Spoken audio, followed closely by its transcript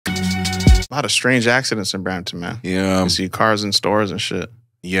A lot of strange accidents in Brampton, man. Yeah. You see cars in stores and shit.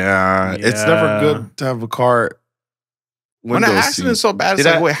 Yeah. It's never good to have a car. When an accident's so bad, it's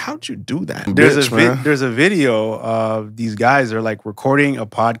like, wait, how'd you do that? There's a video of these guys are like recording a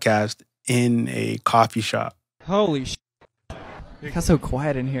podcast in a coffee shop. Holy shit. It got so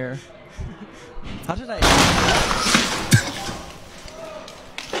quiet in here. How did I...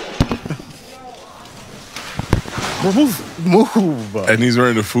 Move. And he's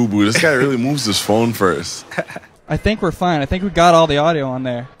wearing a FUBU. This guy really moves his phone first. I think we're fine. I think we got all the audio on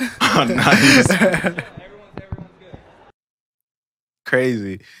there. Oh, nice.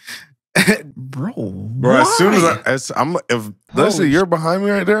 Crazy. Bro, as soon as let's say you're behind me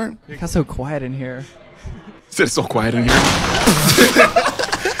right there. It got so quiet in here. It's so quiet in here.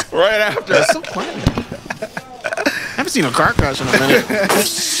 Right after. It's so quiet. I haven't seen a car crash in a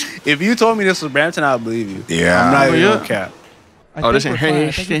minute. If you told me this was Brampton, I'd believe you. Yeah. I'm not even gonna cap. I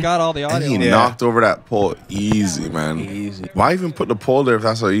think we got all the And audio. he knocked over that pole easy, man. Easy. Why even put the pole there if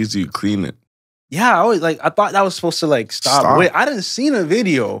that's how easy you clean it? Yeah, I thought that was supposed to like stop. Wait, I didn't see a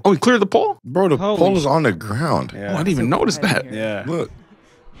video. Oh, he cleared the pole? Bro, the pole is on the ground. Yeah. Oh, I didn't even notice that. Yeah. Look.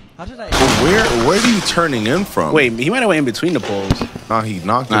 How did I... But where are you turning in from? Wait, he might have went in between the poles. No, he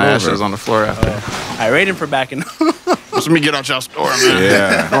knocked it Nah, over. that shit was on the floor after. I rate him for backing. Let me get out y'all store, man.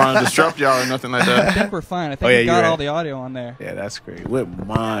 Yeah. I don't want to disrupt y'all or nothing like I that. think we're fine. I think we got all the audio on there. Yeah, that's great. Whip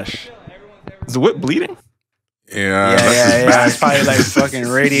mosh. Is the whip bleeding? Yeah. Yeah. It's probably like fucking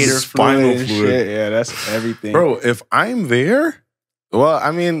radiator spinal fluid. fluid. Shit. Yeah, that's everything. Bro, if I'm there, well,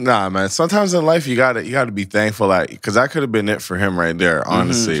 I mean, nah, man. Sometimes in life you gotta be thankful, like, because that could have been it for him right there.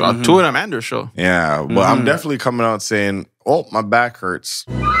 Honestly, So two of them and their show. yeah. But I'm definitely coming out saying, "Oh, my back hurts."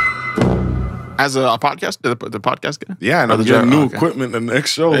 As a podcast, the podcast guy. Yeah, and Oh, I'm the getting job- new okay. equipment the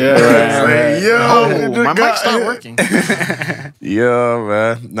next show. Yeah, It's right. like, yo, My mic stopped working. Yeah,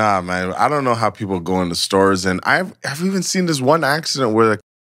 man. Nah, man. I don't know how people go into stores, and I've even seen this one accident where, like,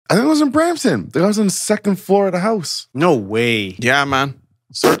 I think it was in Brampton. The guy was on the second floor of the house. No way. Yeah, man.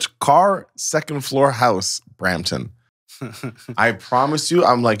 Search car, second floor house, Brampton. I promise you,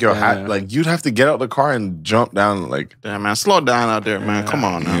 I'm like, yo, like, you'd have to get out the car and jump down, like, Damn, man. Slow down out there, man. Come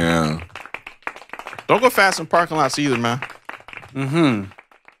on now. yeah. Don't go fast in parking lots either, man.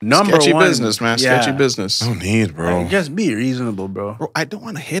 Number Sketchy one business, man. Yeah. Sketchy business. No need, bro. Like, just be reasonable, bro. Bro, I don't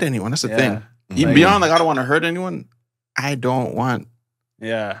want to hit anyone. That's the Yeah. thing. Even beyond, like, I don't want to hurt anyone. I don't want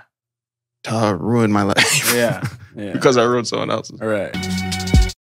Yeah. to ruin my life. Yeah. Because I ruined someone else's. All right.